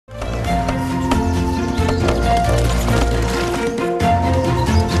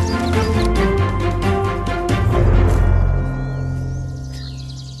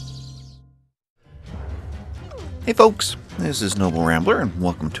Hey folks, this is Noble Rambler, and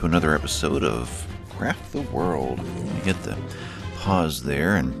welcome to another episode of Craft the World. Let me hit the pause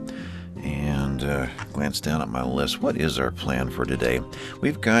there and glance down at my list. What is our plan for today?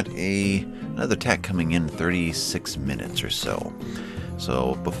 We've got another attack coming in 36 minutes or so.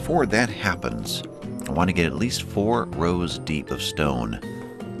 So before that happens, I want to get at least 4 rows deep of stone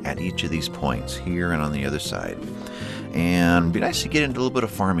at each of these points, here and on the other side. And it'd be nice to get into a little bit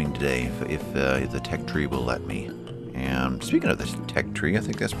of farming today, if the tech tree will let me. And speaking of the tech tree, I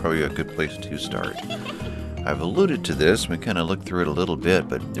think that's probably a good place to start. I've alluded to this, we kind of looked through it a little bit,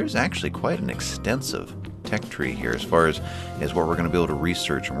 but there's actually quite an extensive tech tree here as far as what we're going to be able to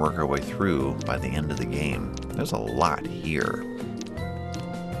research and work our way through by the end of the game. There's a lot here.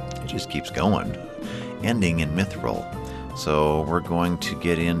 It just keeps going, ending in Mithril. So we're going to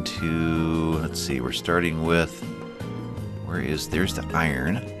get into, let's see, we're starting with, there's the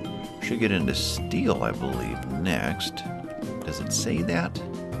iron. Should get into steel, I believe, next. Does it say that?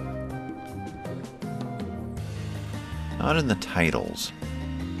 Not in the titles.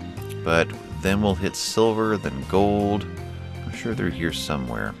 But then we'll hit silver, then gold. I'm sure they're here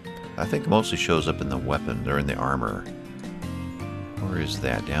somewhere. I think it mostly shows up in the weapon, or in the armor. Where is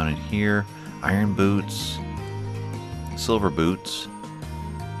that? Down in here. Iron boots. Silver boots.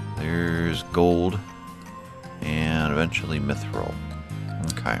 There's gold. And eventually mithril.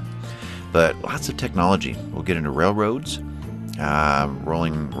 Okay. But lots of technology. We'll get into railroads,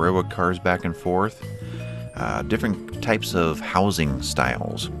 rolling railroad cars back and forth, different types of housing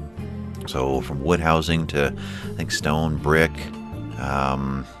styles. So from wood housing to, I think, stone, brick.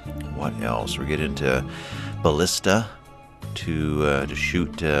 What else? We get into ballista to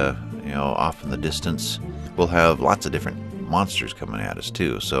shoot, off in the distance. We'll have lots of different monsters coming at us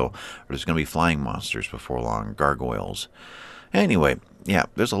too. So there's going to be flying monsters before long, gargoyles. Anyway, yeah,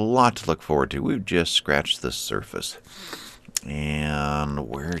 there's a lot to look forward to. We've just scratched the surface. And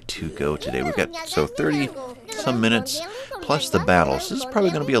where to go today? We've got, 30 some minutes plus the battles. This is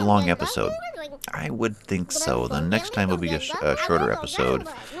probably going to be a long episode. I would think so. The next time will be a shorter episode,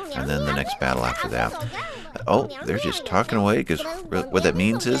 and then the next battle after that. Oh, they're just talking away, because what that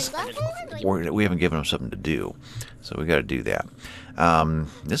means is we haven't given them something to do. So we got to do that.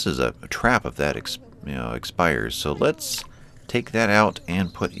 This is a trap if that expires. So let's take that out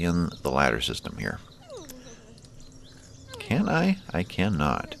and put in the ladder system here. Can I? I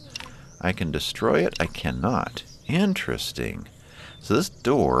cannot. I can destroy it. I cannot. Interesting. So this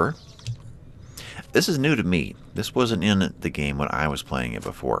door, this is new to me. This wasn't in the game when I was playing it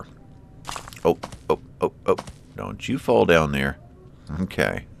before. Oh. Don't you fall down there.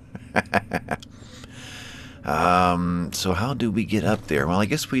 Okay. So how do we get up there? Well, I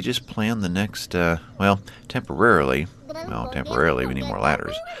guess we just plan the next, temporarily. Well, temporarily we need more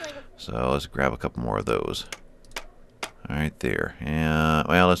ladders. So let's grab a couple more of those. All right, there. And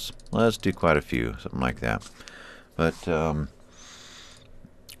well, let's do quite a few, something like that. But where am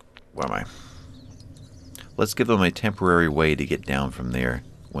I? Let's give them a temporary way to get down from there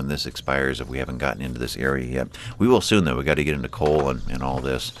when this expires, if we haven't gotten into this area yet. We will soon, though. We got to get into coal and all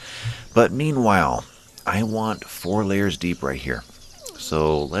this. But meanwhile, I want 4 layers deep right here.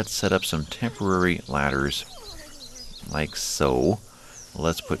 So let's set up some temporary ladders like so.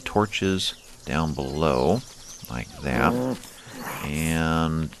 Let's put torches down below like that.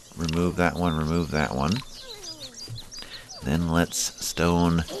 And remove that one. Then let's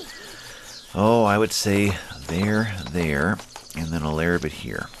stone, I would say there, and then a layer of it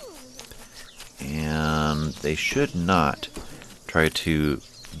here. And they should not try to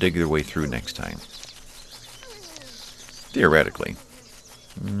dig their way through next time. Theoretically.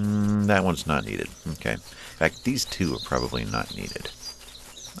 That one's not needed. Okay. In fact, these 2 are probably not needed.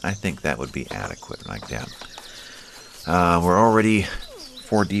 I think that would be adequate like that. We're already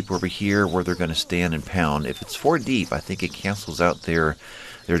 4 deep over here where they're going to stand and pound. If it's 4 deep, I think it cancels out their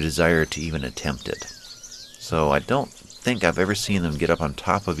desire to even attempt it. So I don't think I've ever seen them get up on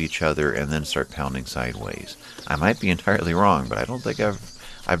top of each other and then start pounding sideways. I might be entirely wrong, but I don't think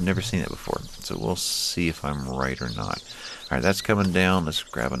I've never seen it before. So we'll see if I'm right or not. All right, that's coming down. Let's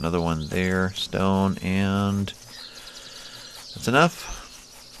grab another one there, stone, and that's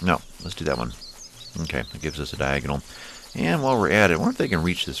enough? No, let's do that one. Okay, that gives us a diagonal. And while we're at it, I wonder if they can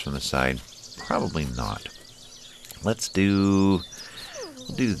reach this from the side. Probably not. We'll do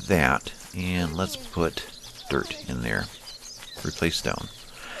that, and let's put dirt in there. Replace stone.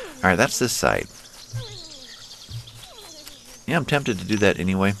 Alright, that's this side. Yeah, I'm tempted to do that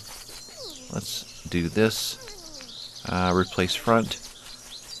anyway. Let's do this. Replace front.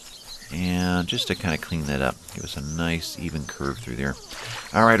 And just to kind of clean that up. Give us a nice even curve through there.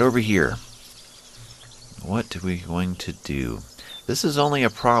 Alright, over here. what are we going to do? This is only a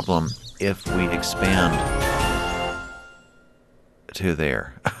problem if we expand to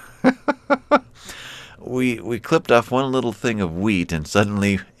there. We clipped off one little thing of wheat and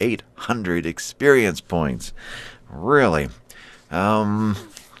suddenly 800 experience points. Really?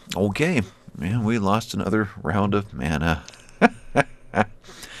 Okay. Man, we lost another round of mana.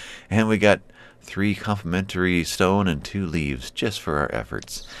 And we got 3 complimentary stone and 2 leaves just for our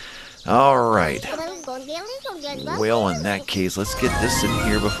efforts. Alright. Well, in that case, let's get this in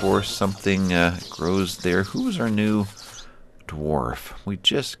here before something grows there. Who's our new dwarf? We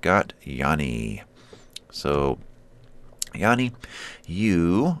just got Yanni. So, Yanni,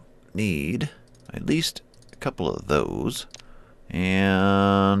 you need at least a couple of those.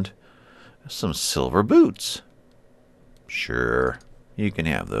 And some silver boots. Sure, you can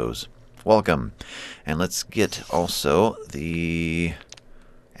have those. Welcome. And let's get also the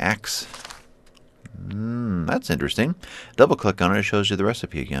axe. That's interesting. Double click on it, it shows you the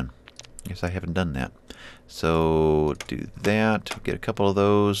recipe again. Guess I haven't done that. So do that. Get a couple of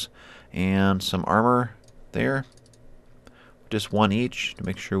those and some armor there. Just 1 each to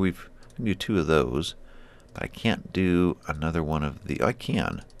make sure we can do 2 of those. But I can't do another one of the... Oh, I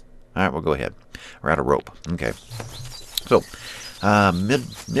can. Alright, we'll go ahead. We're out of rope. Okay. So,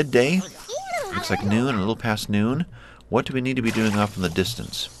 midday. Looks like noon, a little past noon. What do we need to be doing off in the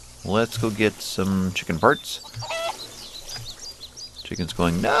distance? Let's go get some chicken parts. Chicken's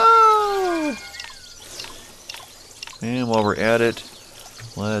going, no! And while we're at it,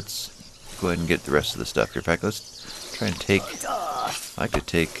 let's go ahead and get the rest of the stuff here. In fact, let's try and take... I like to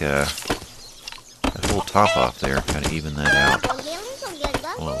take that whole top off there, kind of even that out.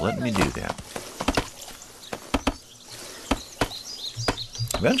 Well, let me do that.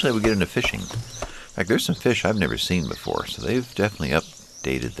 Eventually we'll get into fishing. In fact, there's some fish I've never seen before, so they've definitely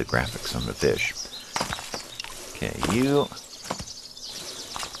updated the graphics on the fish. Okay, you...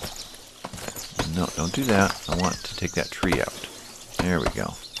 No, don't do that. I want to take that tree out. There we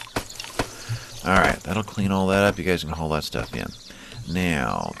go. Alright, that'll clean all that up. You guys can haul that stuff in.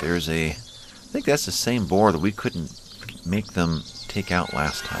 Now, there's a... I think that's the same boar that we couldn't make them take out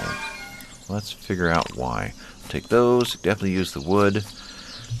last time. Let's figure out why. Take those. Definitely use the wood.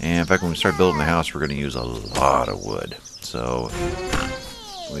 And in fact, when we start building the house, we're going to use a lot of wood. So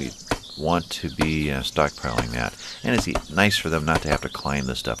we want to be stockpiling that. And it's nice for them not to have to climb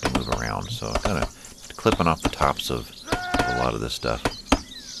this stuff to move around. So kind of clipping off the tops of a lot of this stuff.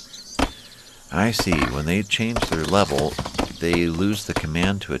 I see. When they change their level, they lose the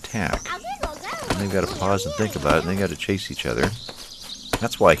command to attack. And they've got to pause and think about it, and they got to chase each other.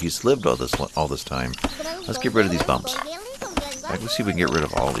 That's why he's lived all this time. Let's get rid of these bumps. Let's see if we can get rid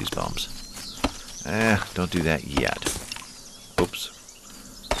of all these bumps. Don't do that yet. Oops.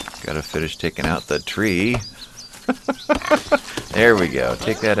 Gotta finish taking out the tree. There we go.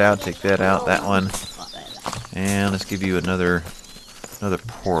 Take that out, that one. And let's give you another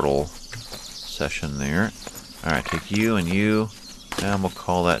portal session there. Alright, take you and you. And we'll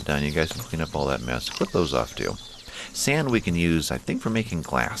call that done. You guys can clean up all that mess. Clip those off too. Sand we can use, I think, for making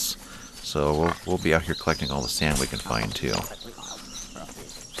glass. So we'll be out here collecting all the sand we can find too.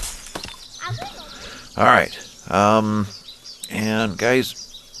 Alright. And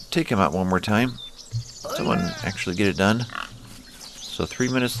guys, take him out one more time. Someone actually get it done. So 3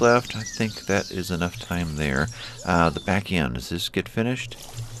 minutes left. I think that is enough time there. The back end. Does this get finished?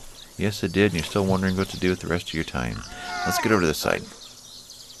 Yes, it did. And you're still wondering what to do with the rest of your time. Let's get over to this side.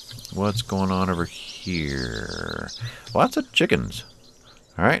 What's going on over here? Lots of chickens.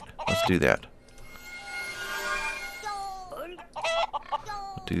 Alright, let's do that.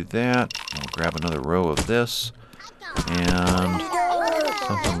 We'll do that. We'll grab another row of this. And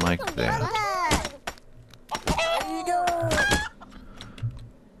something like that.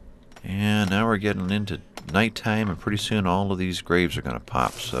 And now we're getting into nighttime, and pretty soon all of these graves are going to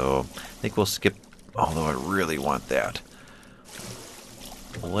pop. So I think we'll skip, although I really want that.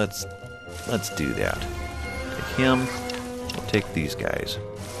 Let's do that. Take him. We'll take these guys.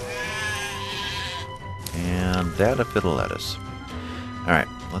 And that if it'll let us. Alright,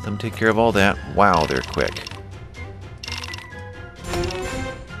 let them take care of all that. Wow, they're quick.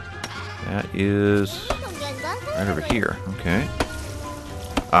 That is right over here. Okay.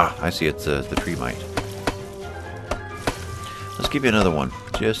 Ah, I see. It's the tree mite. Let's give you another one,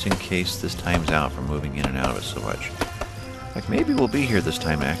 just in case this time's out from moving in and out of it so much. Like, maybe we'll be here this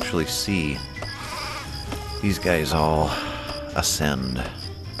time to actually see these guys all ascend.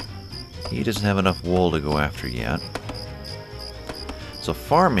 He doesn't have enough wool to go after yet. So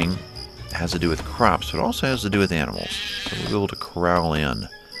farming has to do with crops, but it also has to do with animals. So we'll be able to corral in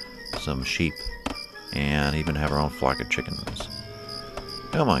some sheep and even have our own flock of chickens.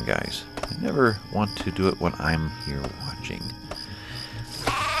 Come on, guys. I never want to do it when I'm here watching.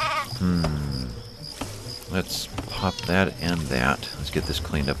 Let's pop that and that. Let's get this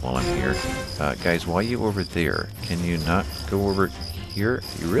cleaned up while I'm here. Guys, while you over there, can you not go over here?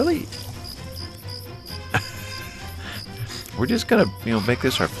 You really? We're just gonna, make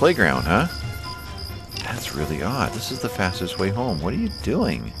this our playground, huh? That's really odd. This is the fastest way home. What are you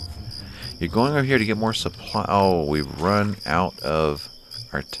doing? You're going over here to get more supply. Oh, we've run out of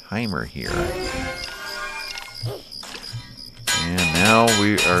our timer here. And now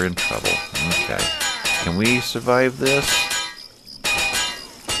we are in trouble. Okay. Can we survive this?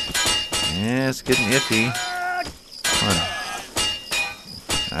 Yeah, it's getting iffy. Come on.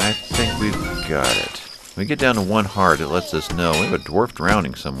 I think we've got it. When we get down to 1 heart, it lets us know. We have a dwarf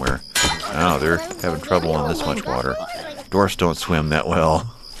drowning somewhere. Oh, they're having trouble in this much water. Dwarfs don't swim that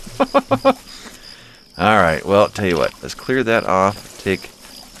well. Alright, well, tell you what. Let's clear that off. Take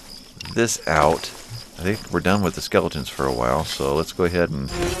this out. I think we're done with the skeletons for a while, so let's go ahead and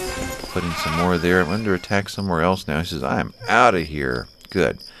put in some more there. I'm under attack somewhere else now. He says, I'm out of here.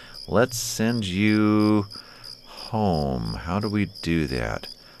 Good. Let's send you home. How do we do that?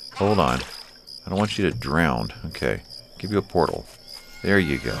 Hold on. I don't want you to drown. Okay. Give you a portal. There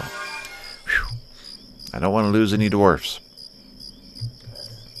you go. Whew. I don't want to lose any dwarfs.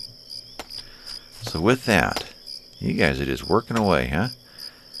 So with that, you guys are just working away, huh?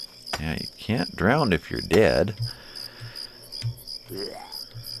 Yeah, you can't drown if you're dead.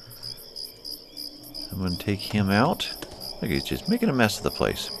 I'm going to take him out. Look, he's just making a mess of the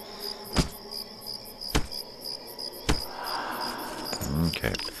place.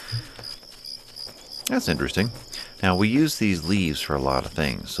 Okay. That's interesting. Now, we use these leaves for a lot of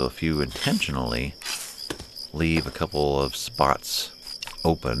things. So if you intentionally leave a couple of spots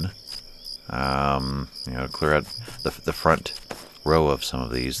open, clear out the front row of some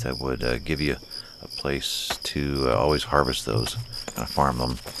of these, that would give you a place to always harvest those, farm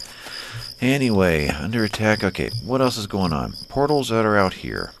them. Anyway, under attack. Okay, what else is going on? Portals that are out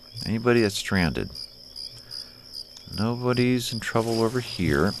here. Anybody that's stranded? Nobody's in trouble over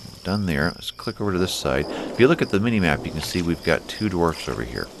here. Done there. Let's click over to this side. If you look at the mini-map, you can see we've got 2 dwarfs over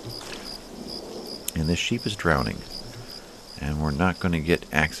here. And this sheep is drowning. And we're not going to get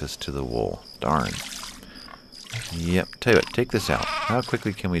access to the wool. Darn. Yep. Tell you what, take this out. How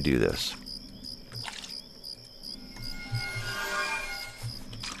quickly can we do this?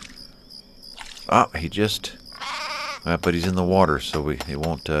 Oh, he just... but he's in the water, so it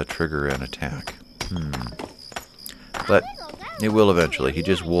won't trigger an attack. But it will eventually. He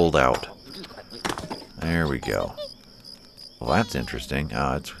just wooled out. There we go. Well, that's interesting.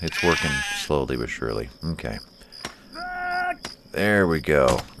 It's working slowly but surely. Okay. There we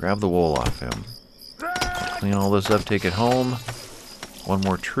go. Grab the wool off him. Clean all this up, take it home. 1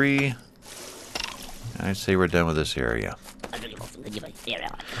 more tree. I'd say we're done with this area.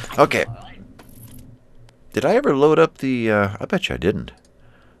 Okay. Did I ever load up the... I bet you I didn't.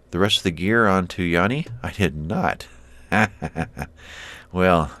 The rest of the gear onto Yanni? I did not.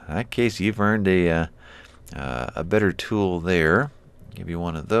 Well, in that case, you've earned a better tool there. Give you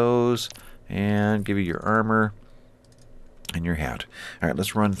one of those, and give you your armor and your hat. All right,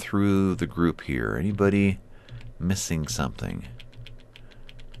 let's run through the group here. Anybody missing something?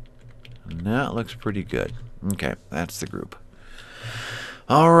 No, it looks pretty good. Okay, that's the group.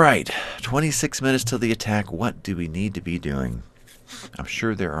 All right, 26 minutes till the attack. What do we need to be doing? I'm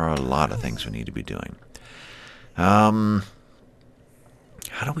sure there are a lot of things we need to be doing. How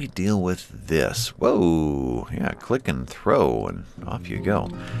do we deal with this? Whoa, yeah, click and throw, and off you go.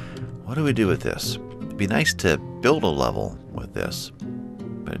 What do we do with this? It'd be nice to build a level with this,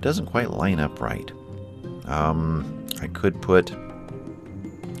 but it doesn't quite line up right. I could put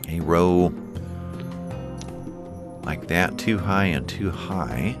a row like that, too high and too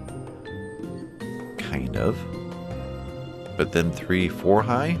high, kind of. But then 3, 4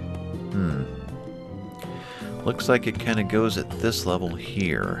 high? Looks like it kind of goes at this level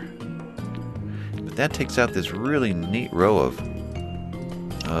here. But that takes out this really neat row of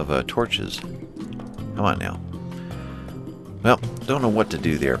torches. Come on now. Well, don't know what to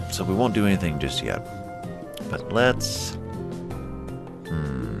do there, so we won't do anything just yet. But let's...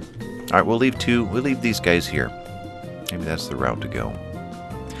 Alright, we'll leave these guys here. Maybe that's the route to go.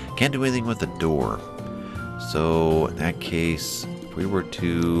 Can't do anything with the door. So, in that case, if we were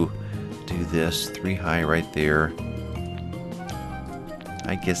to do this, 3 high right there,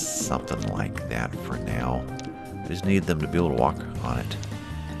 I guess something like that for now. I just need them to be able to walk on it.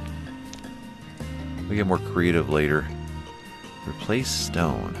 We get more creative later. Replace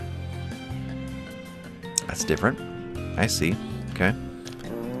stone. That's different. I see. Okay.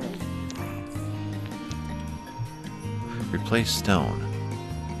 Replace stone.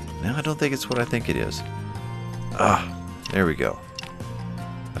 No, I don't think it's what I think it is. Ah, there we go.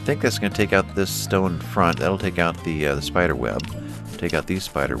 I think that's going to take out this stone front. That'll take out the spider web. Take out these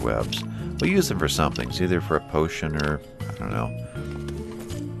spider webs. We'll use them for something. It's either for a potion or, I don't know.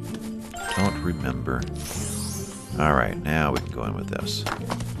 Don't remember. Alright, now we can go in with this.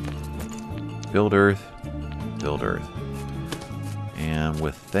 Build earth. Build earth. And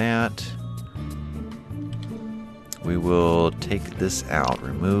with that, we will take this out.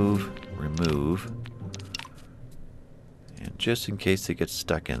 Remove. Remove. And just in case it gets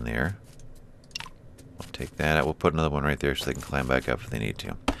stuck in there, we'll take that out. We'll put another one right there so they can climb back up if they need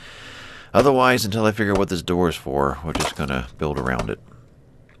to. Otherwise, until I figure out what this door is for, we're just going to build around it.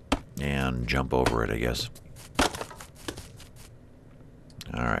 And jump over it, I guess.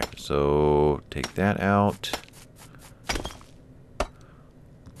 Alright, so take that out.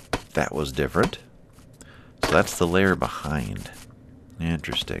 That was different. So that's the layer behind.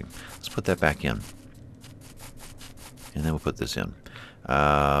 Interesting. Let's put that back in. And then we'll put this in.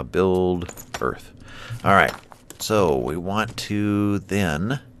 Build earth. Alright, so we want to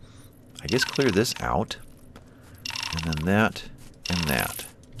then, I guess, clear this out. And then that and that.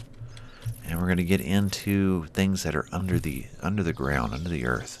 And we're going to get into things that are under the ground, under the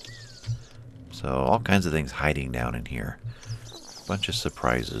earth. So all kinds of things hiding down in here. A bunch of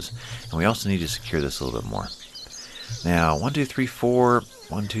surprises. And we also need to secure this a little bit more. Now, 1, 2, 3, 4.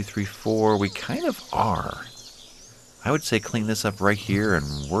 1, 2, 3, 4. We kind of are. I would say clean this up right here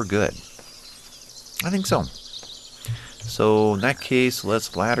and we're good. I think so. So in that case,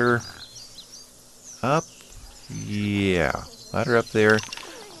 let's ladder up. Yeah. Ladder up there.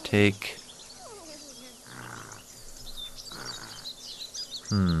 Take...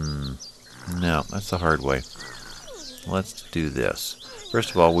 No, that's the hard way. Let's do this.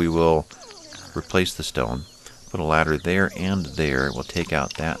 First of all, we will replace the stone. Put a ladder there and there. We'll take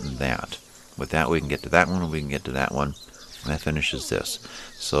out that and that. With that, we can get to that one, and we can get to that one. And that finishes this.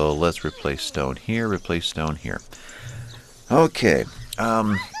 So let's replace stone here, replace stone here. Okay. 8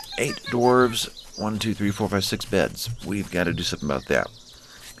 dwarves, 1, 2, 3, 4, 5, 6 beds. We've got to do something about that.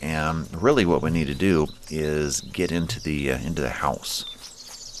 And really what we need to do is get into the house.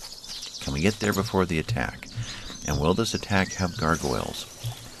 Can we get there before the attack? And will this attack have gargoyles?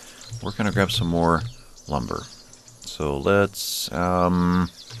 We're going to grab some more lumber. So let's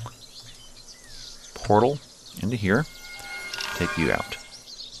portal into here. Take you out.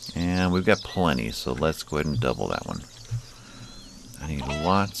 And we've got plenty, so let's go ahead and double that one. I need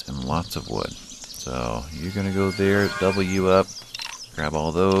lots and lots of wood. So you're going to go there, double you up, grab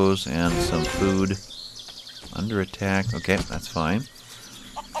all those, and some food. Under attack. Okay, that's fine.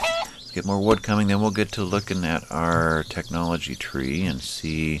 Get more wood coming, then we'll get to looking at our technology tree and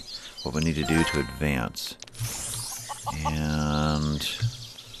see what we need to do to advance. And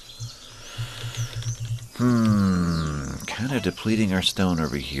kind of depleting our stone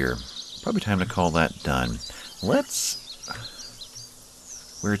over here. Probably time to call that done. Let's,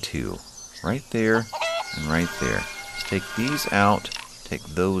 where to? Right there and right there. Let's take these out, take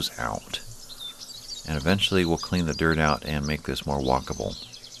those out. And eventually we'll clean the dirt out and make this more walkable.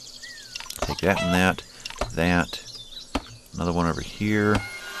 Take that and that, another one over here,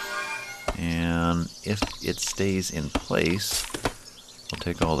 and if it stays in place, we'll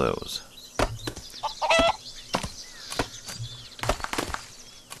take all those.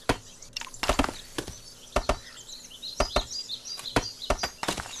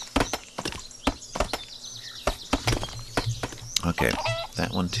 Okay,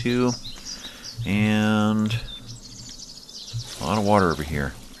 that one too, and a lot of water over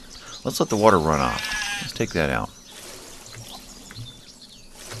here. Let's let the water run off. Let's take that out.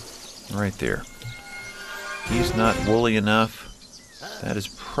 Right there. He's not woolly enough. That is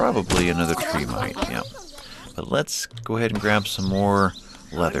probably another tree mite, yeah. But let's go ahead and grab some more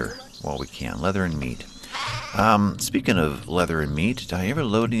leather while we can. Leather and meat. Speaking of leather and meat, did I ever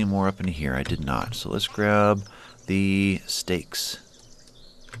load any more up in here? I did not. So let's grab the steaks.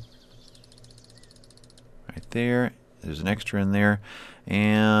 Right there. There's an extra in there.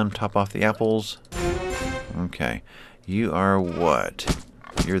 And top off the apples. Okay. You are what?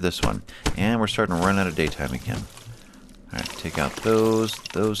 You're this one. And we're starting to run out of daytime again. Alright, take out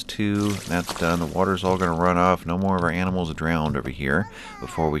those two. That's done. The water's all going to run off. No more of our animals drowned over here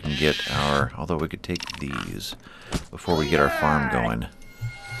before we can get our... Although we could take these before we get our farm going.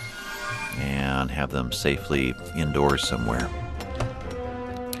 And have them safely indoors somewhere.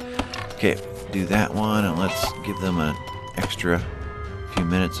 Okay, do that one. And let's give them an extra few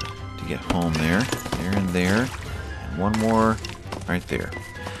minutes to get home there. There and there. And one more right there.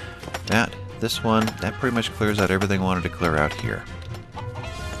 This one, that pretty much clears out everything I wanted to clear out here.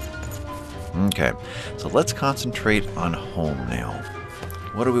 Okay, so let's concentrate on home now.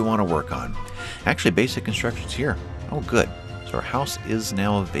 What do we want to work on? Actually, basic construction's here. Oh, good. So our house is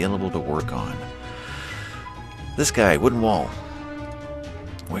now available to work on. This guy, wooden wall.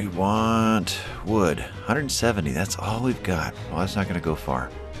 We want wood. 170, that's all we've got. Well, that's not going to go far.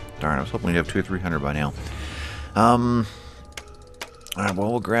 Darn, I was hoping we'd have 200 or 300 by now. Alright,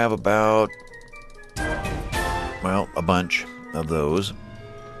 well, we'll grab about, well, a bunch of those.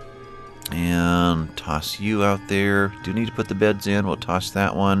 And toss you out there. Do need to put the beds in. We'll toss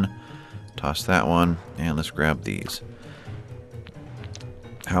that one, and let's grab these.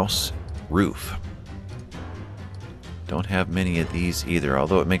 House roof. Don't have many of these either,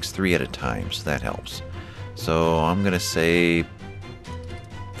 although it makes 3 at a time, so that helps. So I'm going to say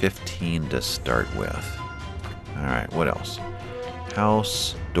 15 to start with. Alright, what else?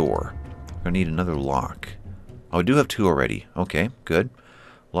 House door. We're going to need another lock. Oh, we do have 2 already. Okay, good.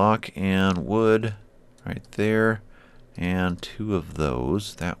 Lock and wood right there. And 2 of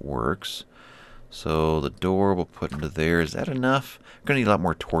those. That works. So the door we'll put into there. Is that enough? We're going to need a lot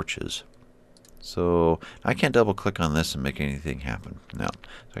more torches. So I can't double click on this and make anything happen. No.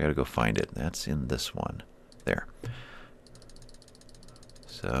 So I got to go find it. That's in this one. There.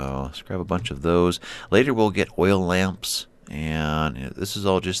 So let's grab a bunch of those. Later we'll get oil lamps. And this is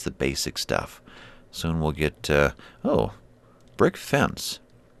all just the basic stuff. Soon we'll get, oh, brick fence.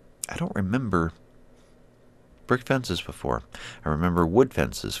 I don't remember brick fences before. I remember wood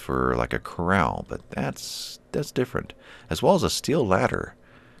fences for like a corral, but that's different. As well as a steel ladder.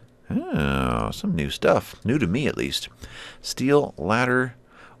 Oh, some new stuff. New to me, at least. Steel ladder.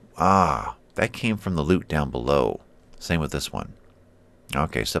 Ah, that came from the loot down below. Same with this one.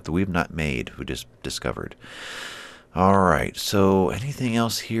 Okay, stuff that we've not made, we just discovered. Alright, so anything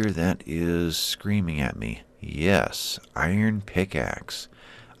else here that is screaming at me? Yes, iron pickaxe.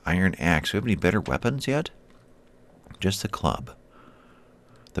 Iron axe. Do we have any better weapons yet? Just the club.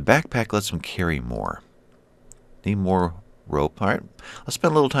 The backpack lets them carry more. Need more rope. Alright, I'll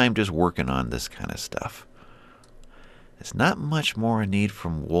spend a little time just working on this kind of stuff. There's not much more I need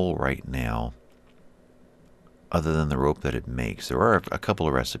from wool right now, other than the rope that it makes. There are a couple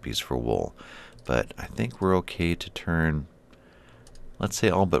of recipes for wool, but I think we're okay to turn, let's say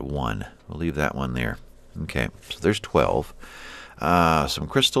all but 1. We'll leave that one there. Okay, so there's 12. Some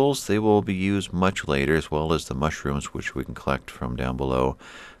crystals, they will be used much later, as well as the mushrooms, which we can collect from down below.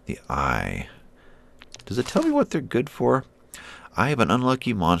 The eye. Does it tell me what they're good for? Eye of an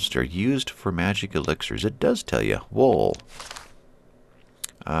unlucky monster, used for magic elixirs. It does tell you. Wool.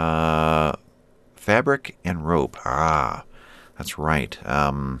 Fabric and rope. Ah, that's right.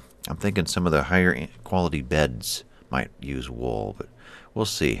 I'm thinking some of the higher quality beds might use wool, but we'll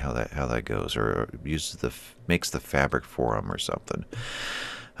see how that goes. Or uses makes the fabric for them or something.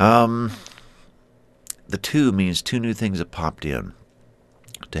 The 2 means 2 new things have popped in.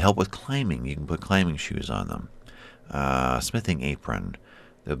 To help with climbing, you can put climbing shoes on them. Smithing apron.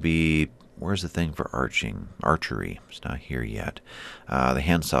 There'll be, where's the thing for archery? It's not here yet. The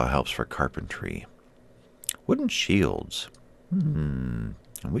handsaw helps for carpentry. Wooden shields. And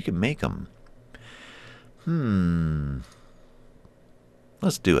we can make them.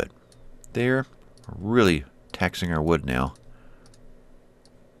 Let's do it. There. We're really taxing our wood now.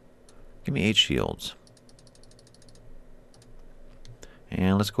 Give me 8 shields.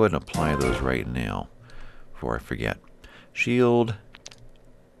 And let's go ahead and apply those right now before I forget. Shield.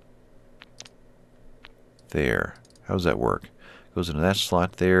 There. How does that work? Goes into that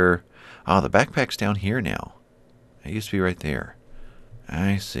slot there. Ah, the backpack's down here now. It used to be right there.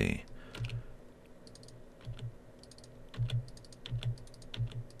 I see.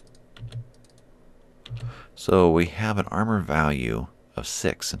 So we have an armor value of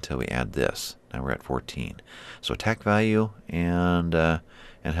 6 until we add this. Now we're at 14. So attack value and how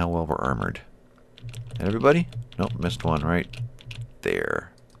well we're armored. And everybody? Nope, missed one right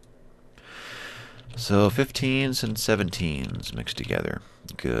there. So 15s and 17s mixed together.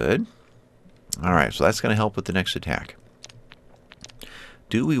 Good. Alright, so that's going to help with the next attack.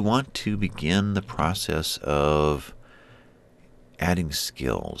 Do we want to begin the process of adding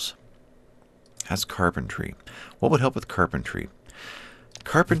skills? That's carpentry. What would help with carpentry?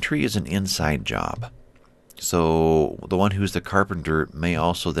 Carpentry is an inside job. So the one who's the carpenter may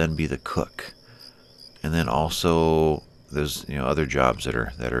also then be the cook. And then also there's other jobs that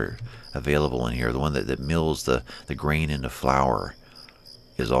are available in here. The one that mills the grain into flour.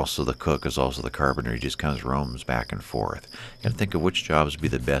 is also the cook, is also the carpenter. He just kind of roams back and forth. Got to think of which jobs would be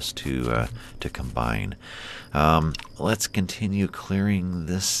the best to combine. Let's continue clearing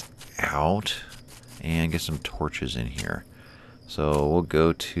this out and get some torches in here. So we'll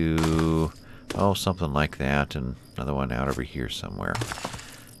go to, oh, something like that, and another one out over here somewhere.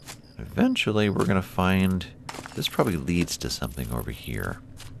 Eventually we're going to find, this probably leads to something over here.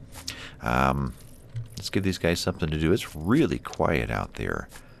 Let's give these guys something to do. It's really quiet out there.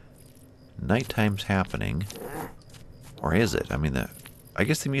 Nighttime's happening. Or is it? I mean, I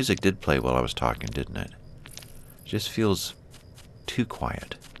guess the music did play while I was talking, didn't it? It just feels too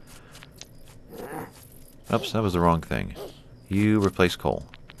quiet. Oops, that was the wrong thing. You replace coal.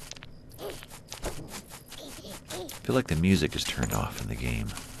 I feel like the music is turned off in the game.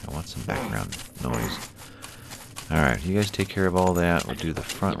 I want some background noise. Alright, you guys take care of all that. We'll do the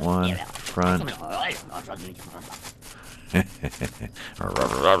front one. Front.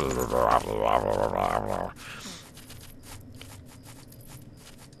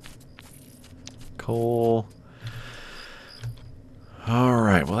 Coal.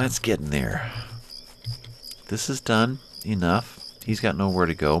 Alright, well that's getting there. This is done. Enough. He's got nowhere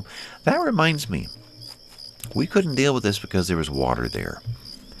to go. That reminds me. We couldn't deal with this because there was water there.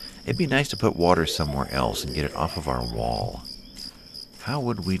 It'd be nice to put water somewhere else and get it off of our wall. How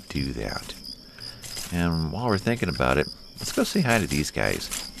would we do that? And while we're thinking about it, let's go say hi to these guys.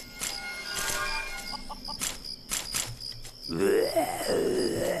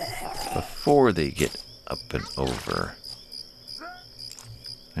 Before they get up and over.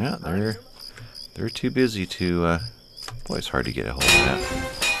 Yeah, they're too busy to, boy, it's hard to get a hold of that.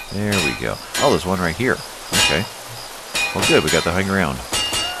 There we go. Oh, there's one right here. Okay. Well, good, we got the hang around.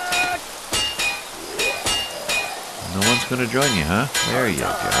 No one's going to join you, huh? There you go.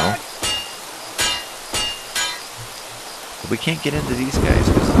 But we can't get into these guys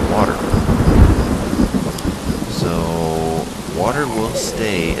because of the water. So, water will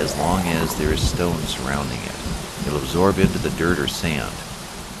stay as long as there is stone surrounding it. It'll absorb into the dirt or sand.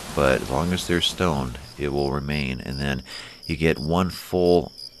 But as long as there's stone, it will remain. And then you get one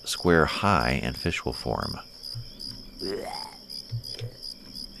full square high and fish will form.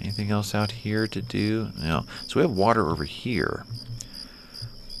 Anything else out here to do? No. So we have water over here.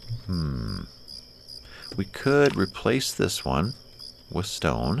 We could replace this one with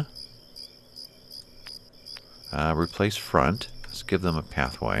stone. Replace front. Let's give them a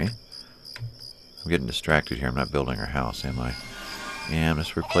pathway. I'm getting distracted here. I'm not building our house, am I? And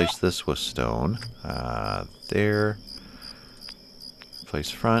let's replace this with stone. There.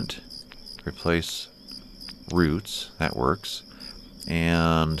 Replace front. Replace roots. That works.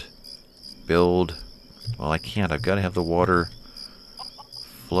 And build, well, I can't. I've got to have the water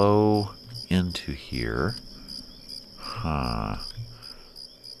flow into here. Kind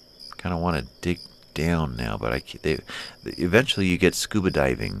of want to dig down now, but I can't. Eventually you get scuba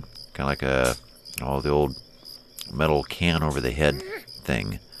diving, kind of like the old metal can over the head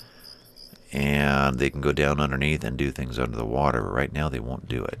thing. And they can go down underneath and do things under the water, but right now they won't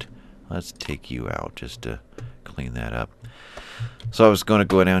do it. Let's take you out just to clean that up. So I was going to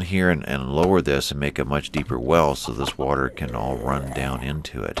go down here and lower this and make a much deeper well so this water can all run down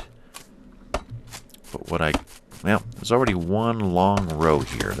into it. But well, there's already one long row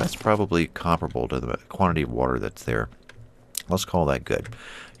here. That's probably comparable to the quantity of water that's there. Let's call that good.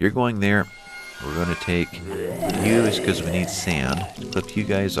 You're going there. We're going to take you, because we need sand. Clip you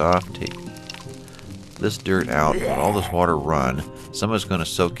guys off. Take this dirt out. Let all this water run. Some of it's going to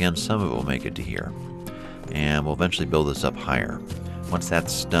soak in. Some of it will make it to here. And we'll eventually build this up higher. Once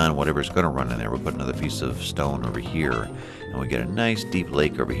that's done, whatever's going to run in there, we'll put another piece of stone over here, and we get a nice deep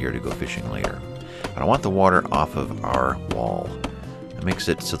lake over here to go fishing later. But I want the water off of our wall. It makes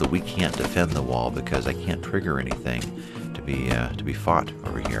it so that we can't defend the wall because I can't trigger anything to be fought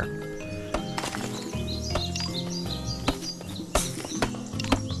over here.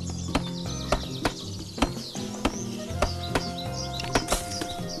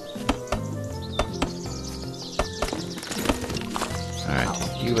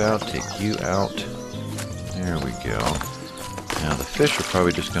 Take you out. There we go. Now the fish are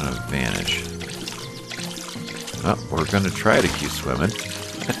probably just going to vanish. Oh, we're going to try to keep swimming.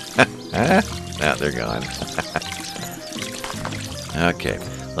 Ah, they're gone. Okay,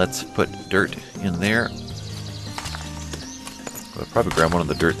 let's put dirt in there. We'll probably grab one of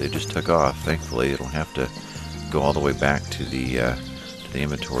the dirt they just took off. Thankfully, it'll have to go all the way back to the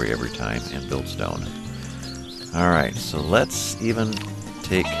inventory every time and build stone. Alright, so let's even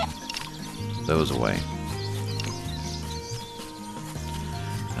take those away.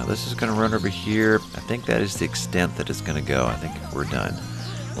 Now this is going to run over here. I think that is the extent that it's going to go. I think we're done.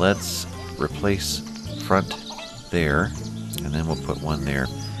 let's replace front there, and then we'll put one there.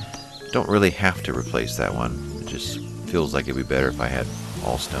 Don't really have to replace that one. It just feels like it'd be better if I had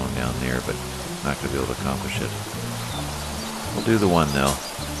all stone down there, but I'm not going to be able to accomplish it. We'll do the one, though.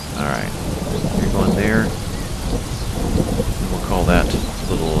 Alright. You're going there. And we'll call that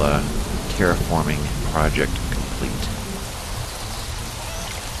little terraforming project complete.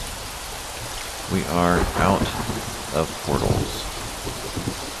 We are out of portals.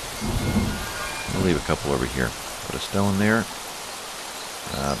 I'll leave a couple over here. Put a stone there.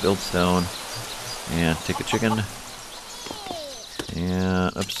 Build stone. And take a chicken.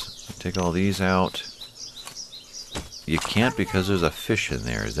 And, oops, take all these out. You can't because there's a fish in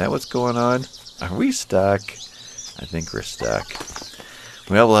there. Is that what's going on? Are we stuck? I think we're stuck.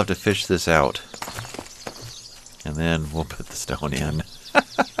 Well, we'll have to fish this out. And then we'll put the stone in.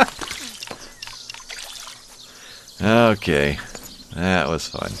 Okay. That was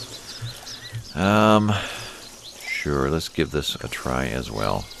fun. Sure, let's give this a try as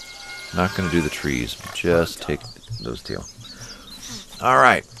well. Not going to do the trees. Just take those two.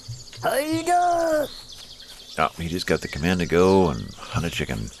 Alright. Oh, he just got the command to go and hunt a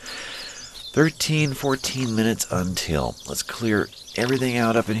chicken. 13, 14 minutes until. Let's clear everything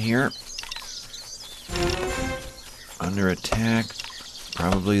out up in here. Under attack.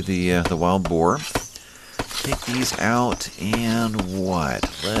 Probably the wild boar. Take these out and what?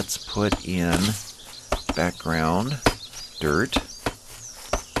 Let's put in background dirt.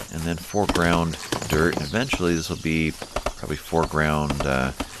 And then foreground dirt. And eventually this will be probably foreground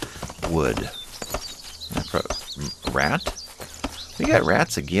wood. Rat? We got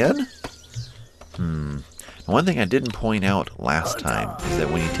rats again? One thing I didn't point out last time is that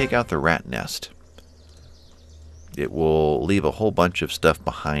when you take out the rat nest, it will leave a whole bunch of stuff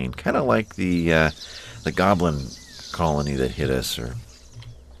behind. Kind of like the goblin colony that hit us. Or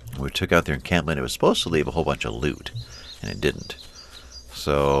when we took out their encampment, it was supposed to leave a whole bunch of loot, and it didn't.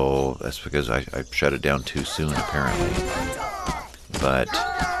 So that's because I shut it down too soon, apparently. But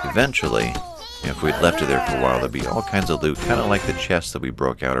eventually, if we'd left it there for a while, there'd be all kinds of loot, kind of like the chest that we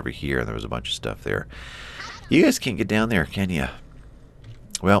broke out over here, and there was a bunch of stuff there. You guys can't get down there, can you?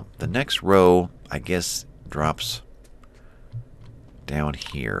 Well, the next row, I guess, drops down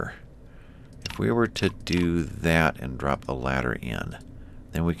here. If we were to do that and drop a ladder in,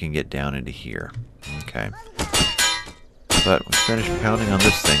 then we can get down into here. Okay. But we finished pounding on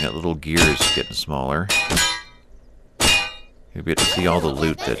this thing. That little gear is getting smaller. You'll be able to see all the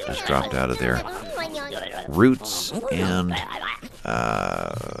loot that just dropped out of there. Roots and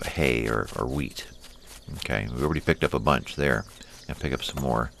hay or wheat. Okay, we already picked up a bunch there. Gotta pick up some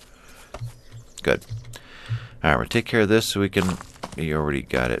more. Good. Alright, we'll take care of this so we can... You already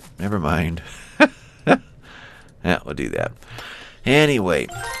got it. Never mind. Yeah, we'll do that. Anyway,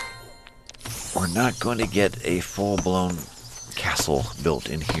 we're not going to get a full-blown castle built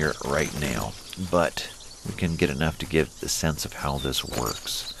in here right now, but we can get enough to get the sense of how this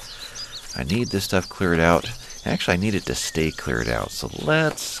works. I need this stuff cleared out. Actually, I need it to stay cleared out, so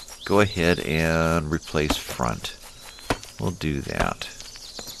let's go ahead and replace front. We'll do that.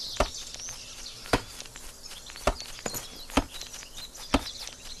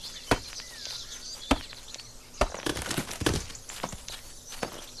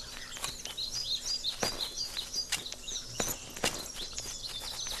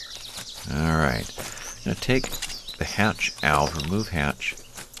 Alright, I'm going to take the hatch out, remove hatch,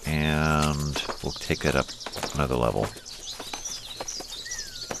 and we'll take that up another level.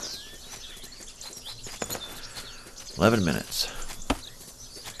 "11 minutes.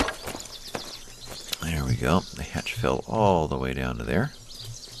 There we go. The hatch fell all the way down to there.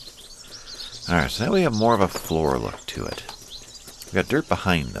 Alright, so now we have more of a floor look to it. We got dirt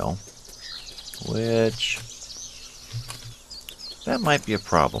behind, though, which... that might be a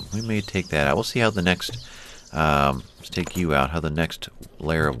problem. We may take that out. We'll see how the next... let's take you out, how the next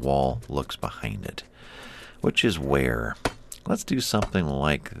layer of wall looks behind it. Which is where? Let's do something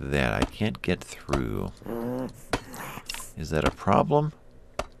like that. I can't get through. Is that a problem?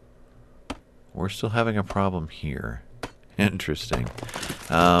 We're still having a problem here. Interesting.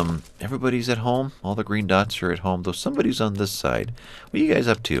 Everybody's at home. All the green dots are at home. Though somebody's on this side. What are you guys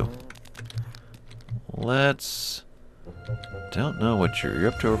up to? Let's... don't know what you're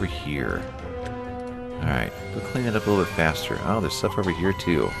up to over here. Alright, we'll clean it up a little bit faster. Oh, there's stuff over here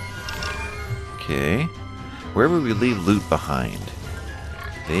too. Okay. Wherever we leave loot behind,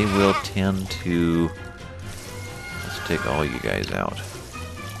 they will tend to... let's take all you guys out.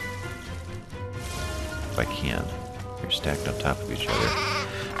 If I can. You're stacked on top of each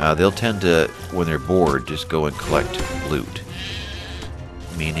other. They'll tend to, when they're bored, just go and collect loot.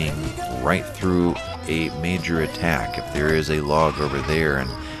 meaning right through a major attack. If there is a log over there and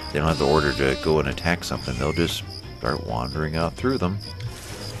they don't have the order to go and attack something, they'll just start wandering out through them.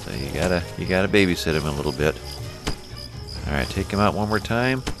 So you gotta babysit them a little bit. All right, take them out one more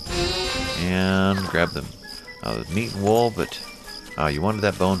time and grab them. The meat and wool, but you wanted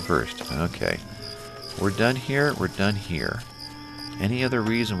that bone first. Okay, we're done here. We're done here. Any other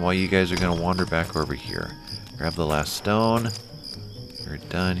reason why you guys are gonna wander back over here? Grab the last stone. We're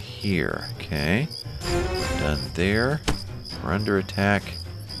done here. Okay, we're done there. We're under attack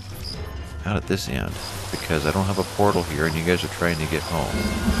out at this end because I don't have a portal here and you guys are trying to get home.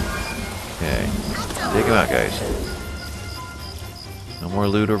 Okay, take them out, guys. No more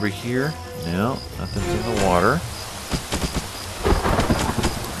loot over here. No, nothing's in the water.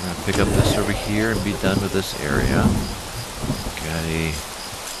 I'm going to pick up this over here and be done with this area. Got a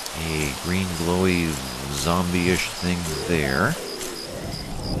green glowy zombie-ish thing there.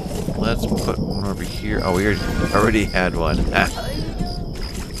 Let's put one over here. Oh, we already had one.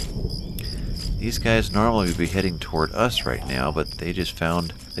 These guys normally would be heading toward us right now, but they just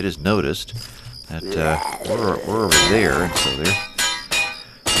noticed that we're over there, and so they're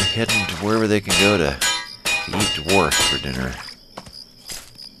heading to wherever they can go to eat dwarf for dinner.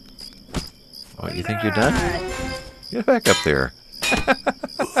 What, you think you're done? Get back up there.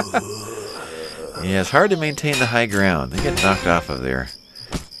 Yeah, it's hard to maintain the high ground. They get knocked off of there,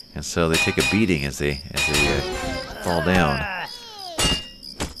 and so they take a beating as they fall down.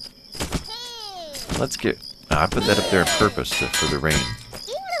 Let's get. I put that up there on purpose for the rain.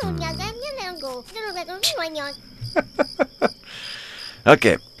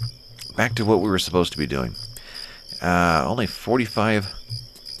 Okay, back to what we were supposed to be doing. Only 45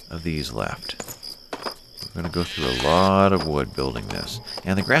 of these left. We're going to go through a lot of wood building this.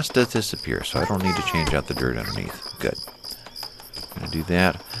 And the grass does disappear, so I don't need to change out the dirt underneath. Good. I'm going to do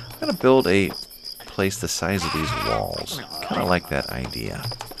that. I'm going to build a place the size of these walls. Kind of like that idea.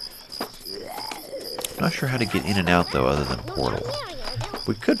 Not sure how to get in and out, though, other than portal.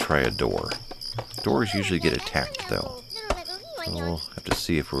 We could try a door. Doors usually get attacked, though. So we'll have to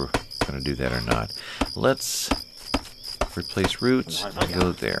see if we're going to do that or not. Let's replace roots and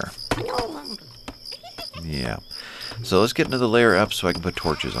go there. Yeah. So let's get another layer up so I can put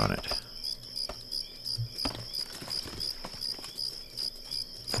torches on it.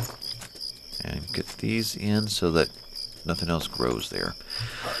 And get these in so that nothing else grows there.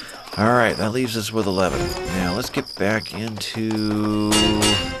 Alright, that leaves us with 11. Now, let's get back into...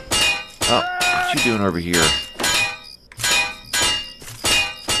 Oh, what you doing over here?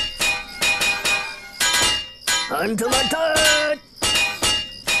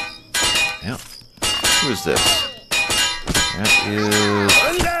 Yep. Who is this? That is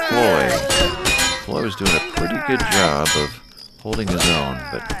Floyd. Floyd was doing a pretty good job of holding his own,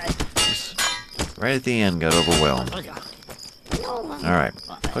 but just right at the end got overwhelmed. Alright,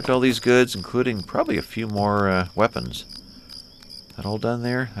 collect all these goods, including probably a few more weapons. That all done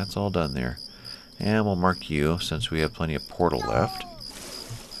there? That's all done there. And we'll mark you, since we have plenty of portal left.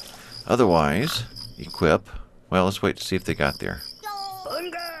 Otherwise, equip. Well, let's wait to see if they got there.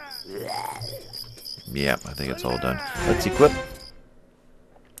 Yeah, I think it's all done. Let's equip.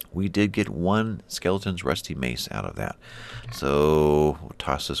 We did get one skeleton's rusty mace out of that. So, we'll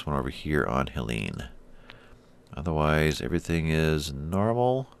toss this one over here on Helene. Otherwise, everything is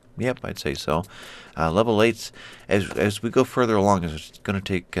normal. Yep, I'd say so. Level 8's, as we go further along, it's going to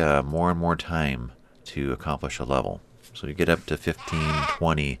take more and more time to accomplish a level. So to get up to 15,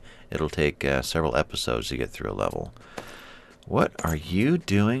 20, it'll take several episodes to get through a level. What are you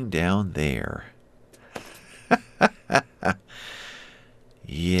doing down there?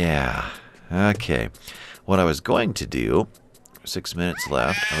 Yeah. Okay. What I was going to do... 6 minutes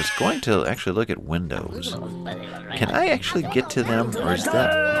left. I was going to actually look at windows. Can I actually get to them, or is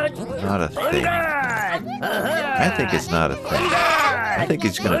that not a thing? I think it's not a thing. I think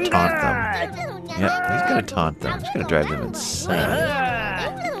he's going to taunt them. Yeah, he's going to taunt them. He's going to drive them insane.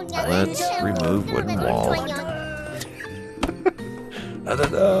 Let's remove wooden wall.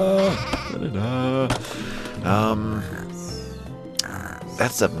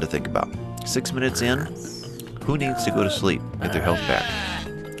 That's something to think about. 6 minutes in. Who needs to go to sleep? Get their health back.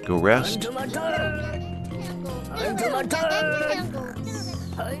 Go rest. I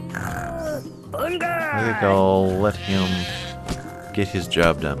think I'll let him get his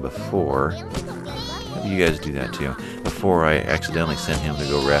job done before. Maybe you guys do that too. Before I accidentally send him to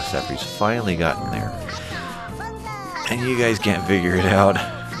go rest after he's finally gotten there. And you guys can't figure it out.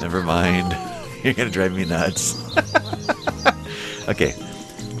 Never mind. You're gonna drive me nuts. Okay.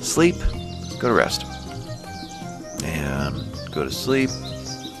 Sleep. Go to rest. And go to sleep.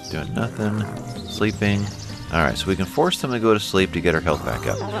 Doing nothing. Sleeping. Alright, so we can force them to go to sleep to get our health back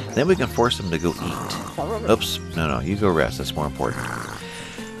up. Then we can force them to go eat. Oops. No, you go rest. That's more important.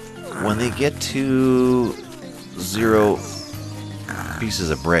 When they get to 0 pieces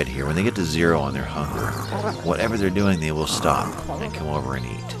of bread here, when they get to 0 on their hunger, whatever they're doing, they will stop and come over and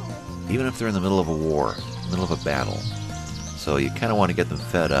eat. Even if they're in the middle of a war, middle of a battle. So you kind of want to get them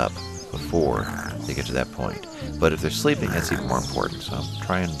fed up before they get to that point. But if they're sleeping, that's even more important. So I'm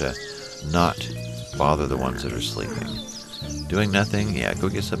trying to not bother the ones that are sleeping. Doing nothing? Yeah, go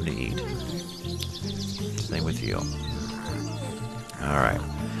get something to eat. Same with you. Alright.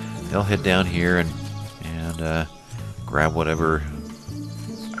 They'll head down here and grab whatever.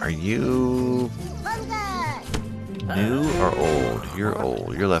 Are you new or old? You're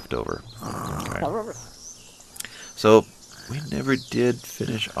old. You're leftover. Okay. So, we never did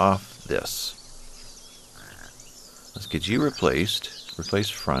finish off this. Let's get you replaced. Replace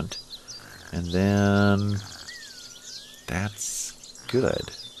front. And then that's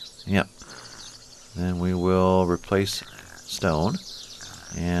good. Yep. Then we will replace stone.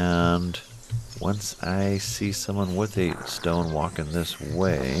 And once I see someone with a stone walking this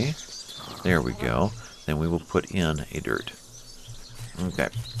way, there we go, then we will put in a dirt. Okay.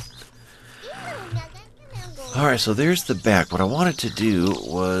 Alright, so there's the back. What I wanted to do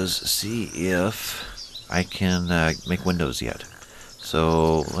was see if I can make windows yet.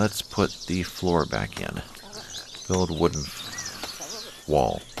 So let's put the floor back in. Build wooden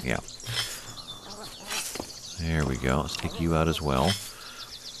wall. Yeah. There we go. Let's take you out as well.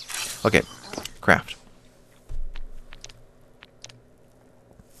 Okay. Craft.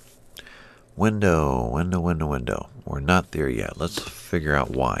 Window. We're not there yet. Let's figure out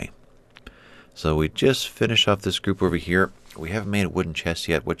why. So we just finished off this group over here. We haven't made a wooden chest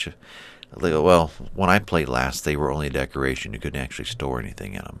yet, which, well, when I played last, they were only a decoration. You couldn't actually store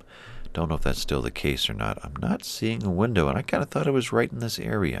anything in them. Don't know if that's still the case or not. I'm not seeing a window, and I kind of thought it was right in this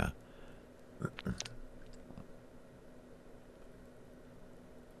area.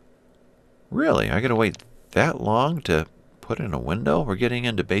 Really? I gotta wait that long to put in a window? We're getting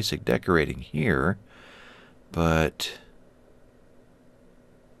into basic decorating here, but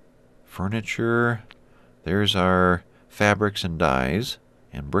furniture, there's our fabrics and dyes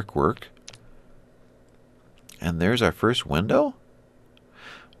and brickwork. And there's our first window?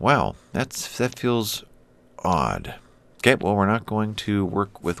 Wow, that feels odd. Okay, well, we're not going to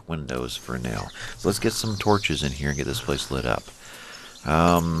work with windows for now. So let's get some torches in here and get this place lit up.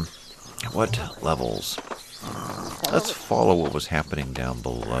 What levels? Let's follow what was happening down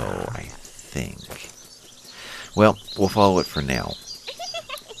below, I think. Well, we'll follow it for now.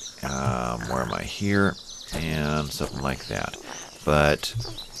 Where am I? Here, and something like that. But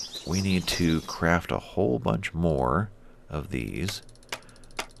we need to craft a whole bunch more of these.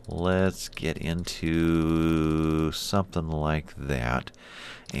 Let's get into something like that.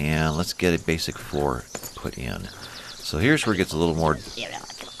 And let's get a basic floor put in. So here's where it gets a little more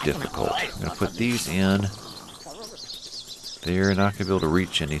difficult. I'm going to put these in. They're not going to be able to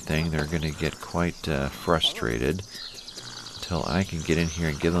reach anything. They're going to get quite frustrated until I can get in here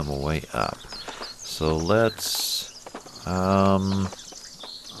and give them a way up. So let's, I'd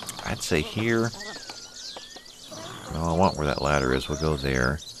say here. No, I want where that ladder is. We'll go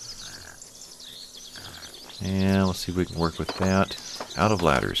there. And let's see if we can work with that. Out of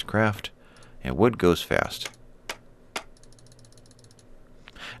ladders. Craft. And wood goes fast.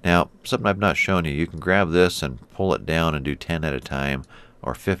 Now, something I've not shown you. You can grab this and pull it down and do 10 at a time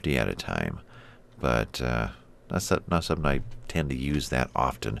or 50 at a time. But that's not something I tend to use that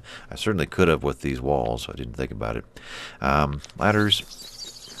often. I certainly could have with these walls, so I didn't think about it. Ladders.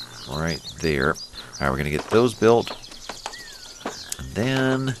 Right there. Alright, we're going to get those built. And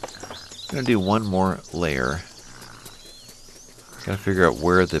then I'm going to do one more layer. Got to figure out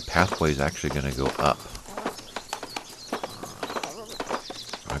where the pathway is actually going to go up.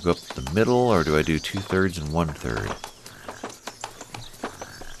 Do I go up the middle, or do I do 2/3 and 1/3?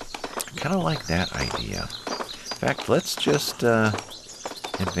 I kind of like that idea. In fact, let's just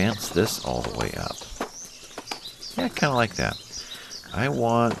advance this all the way up. Yeah, I kind of like that. I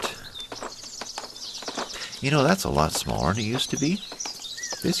want... You know, that's a lot smaller than it used to be.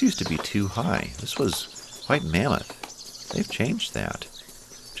 This used to be too high. This was quite mammoth. They've changed that.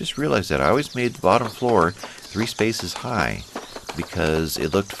 Just realized that. I always made the bottom floor 3 spaces high because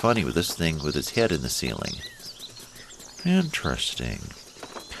it looked funny with this thing with its head in the ceiling. Interesting.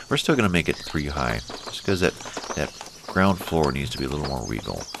 We're still going to make it 3 high, just because that ground floor needs to be a little more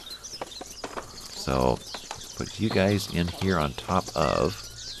regal. So, put you guys in here on top of.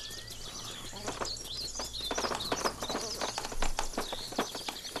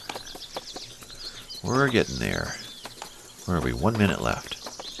 We're getting there. Where are we? 1 minute left.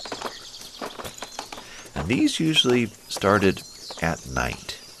 And these usually started at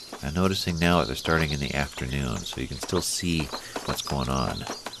night. I'm noticing now that they're starting in the afternoon, so you can still see what's going on.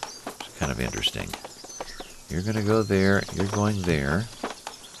 It's kind of interesting. You're going to go there. You're going there.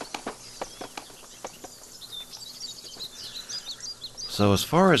 So as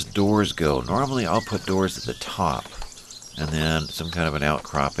far as doors go, normally I'll put doors at the top, and then some kind of an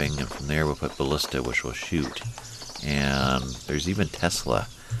outcropping, and from there we'll put ballista, which will shoot. And there's even Tesla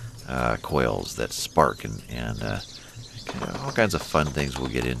coils that spark, and all kinds of fun things we'll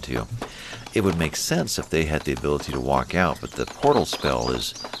get into. It would make sense if they had the ability to walk out, but the portal spell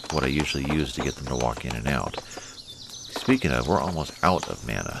is what I usually use to get them to walk in and out. Speaking of, we're almost out of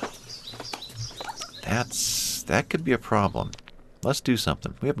mana. That could be a problem. Let's do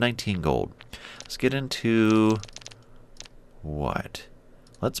something. We have 19 gold. Let's get into what?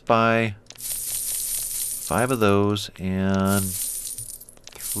 Let's buy 5 of those and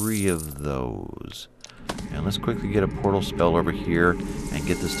 3 of those. And let's quickly get a portal spell over here and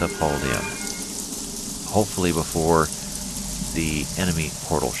get this stuff hauled in. Hopefully before the enemy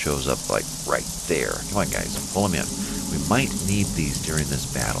portal shows up, like right there. Come on, guys, pull them in. We might need these during this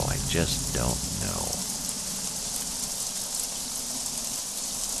battle. I just don't know.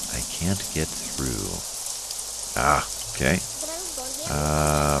 I can't get through. Ah, okay.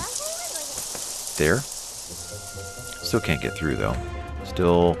 There. Still can't get through, though.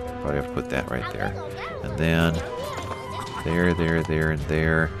 Still probably have to put that right there. And then there, there, there, and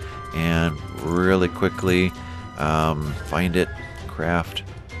there. And really quickly find it, craft,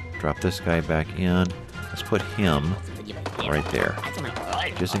 drop this guy back in. Let's put him right there,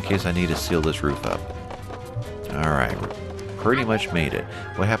 just in case I need to seal this roof up. Alright, we're pretty much made it.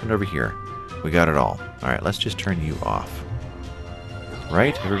 What happened over here? We got it all. Alright, let's just turn you off.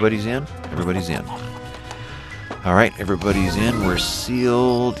 Right? Everybody's in? Everybody's in. Alright, everybody's in. We're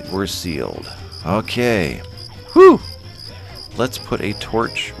sealed. We're sealed. Okay. Whew! Let's put a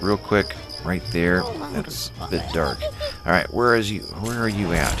torch real quick right there. That's a bit dark. Alright, where are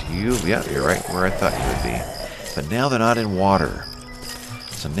you at? Yeah, you're right where I thought you would be. But now they're not in water.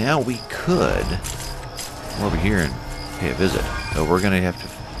 So now we could come over here and pay a visit. So we're going to have to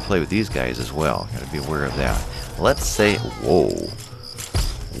play with these guys as well. Got to be aware of that. Let's say, whoa.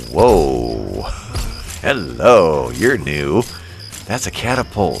 Whoa. Hello, you're new. That's a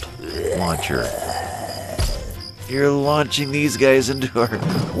catapult launcher. You're launching these guys into our...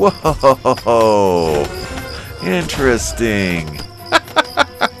 Whoa! Interesting.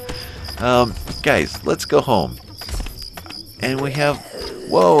 Guys, let's go home. And we have...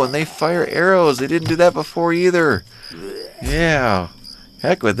 Whoa, and they fire arrows. They didn't do that before either. Yeah.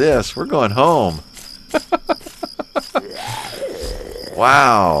 Heck with this. We're going home.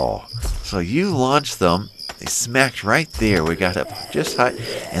 Wow. So you launched them. They smacked right there. We got up just high.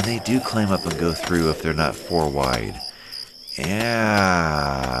 And they do climb up and go through if they're not 4 wide.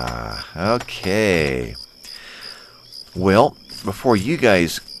 Yeah. Okay. Well, before you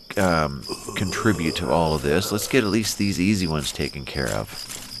guys contribute to all of this, let's get at least these easy ones taken care of.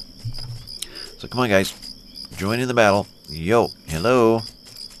 So come on, guys. Join in the battle. Yo. Hello.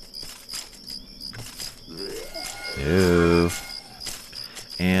 Hello.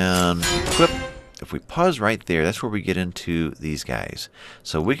 And equip. If we pause right there, that's where we get into these guys.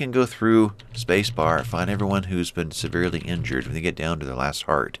 So we can go through spacebar, find everyone who's been severely injured when they get down to their last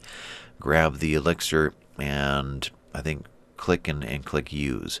heart, grab the elixir, and I think click and click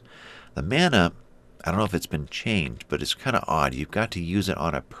use. The mana, I don't know if it's been changed, but it's kind of odd. You've got to use it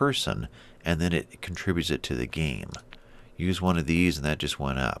on a person, and then it contributes it to the game. Use one of these, and that just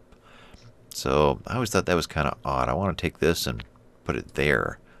went up. So I always thought that was kind of odd. I want to take this and put it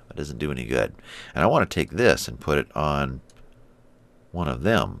there. That doesn't do any good. And I want to take this and put it on one of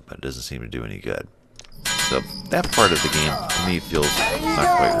them, but it doesn't seem to do any good. So that part of the game, to me, feels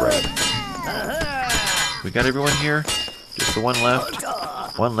not quite right. We got everyone here? Just the one left?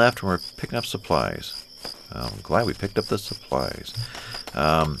 One left, and we're picking up supplies. I'm glad we picked up the supplies.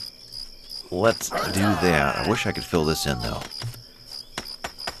 Let's do that. I wish I could fill this in, though.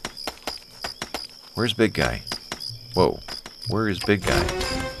 Where's Big Guy? Whoa. Where is Big Guy?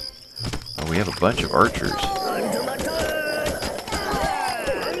 Oh, we have a bunch of archers.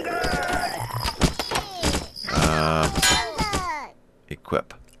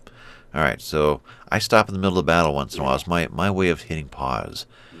 Equip. Alright, so I stop in the middle of the battle once in a while. It's my way of hitting pause.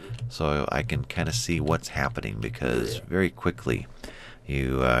 So I can kind of see what's happening, because very quickly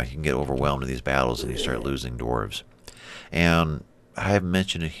you can get overwhelmed in these battles and you start losing dwarves. And I haven't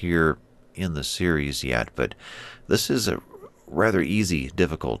mentioned it here in the series yet, but this is a rather easy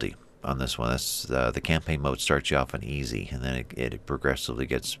difficulty. on this one. That's the campaign mode starts you off on easy, and then it progressively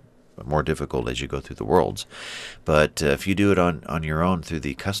gets more difficult as you go through the worlds. But if you do it on your own through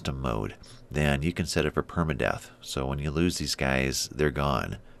the custom mode, then you can set it for permadeath. So when you lose these guys, they're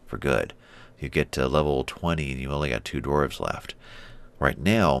gone for good. You get to level 20 and you've only got 2 dwarves left. Right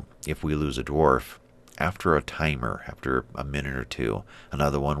now, if we lose a dwarf, after a timer, after a minute or two,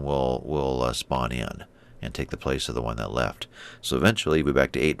 another one will spawn in and take the place of the one that left. So eventually we'll be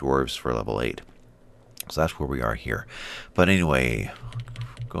back to 8 dwarves for level 8. So that's where we are here. But anyway,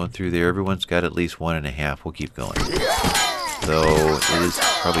 going through there, everyone's got at least 1.5. We'll keep going. Though it is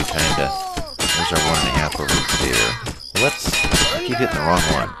probably time to... There's our 1.5 over there. Let's keep hitting the wrong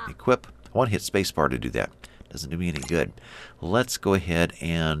one. Equip. I want to hit spacebar to do that. Doesn't do me any good. Let's go ahead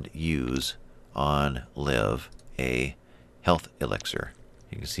and use on Liv a health elixir.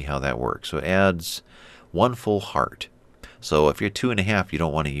 You can see how that works. So it adds 1 full heart. So if you're 2.5, you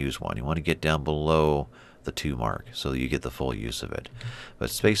don't want to use one. You want to get down below the 2 mark so you get the full use of it. But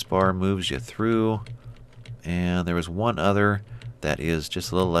spacebar moves you through. And there was one other that is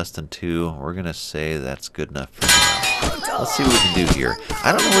just a little less than 2. We're going to say that's good enough for now. Let's see what we can do here.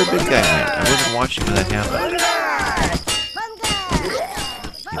 I don't know where Big Guy went. I wasn't watching when that happened.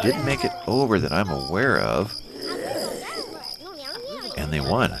 He didn't make it over that I'm aware of. And they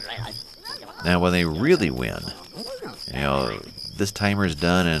won. Now when they really win, you know, this timer's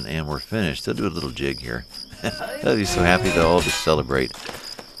done and we're finished, they'll do a little jig here. They'll be so happy they'll all just celebrate.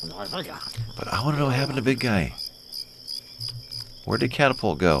 But I want to know what happened to Big Guy. Where did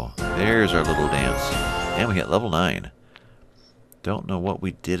Catapult go? There's our little dance. And we hit level 9. Don't know what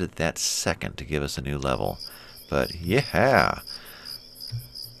we did at that second to give us a new level. But yeah.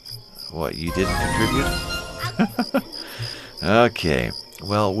 What, you didn't contribute? Okay.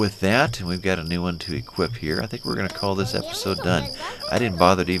 Well, with that, and we've got a new one to equip here, I think we're going to call this episode done. I didn't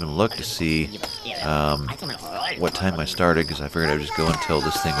bother to even look to see what time I started, because I figured I'd just go until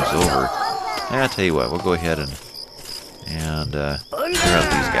this thing was over. I'll tell you what, we'll go ahead and clear out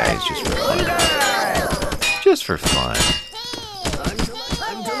these guys just for fun. Just for fun.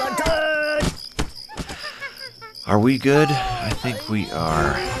 Are we good? I think we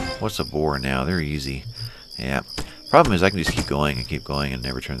are. What's a bore now? They're easy. Yeah. Problem is I can just keep going and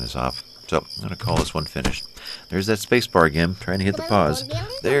never turn this off. So I'm going to call this one finished. There's that space bar again, trying to hit the pause.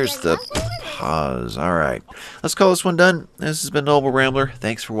 There's the pause. Alright. Let's call this one done. This has been Noble Rambler.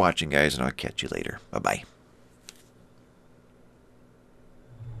 Thanks for watching, guys, and I'll catch you later. Bye-bye.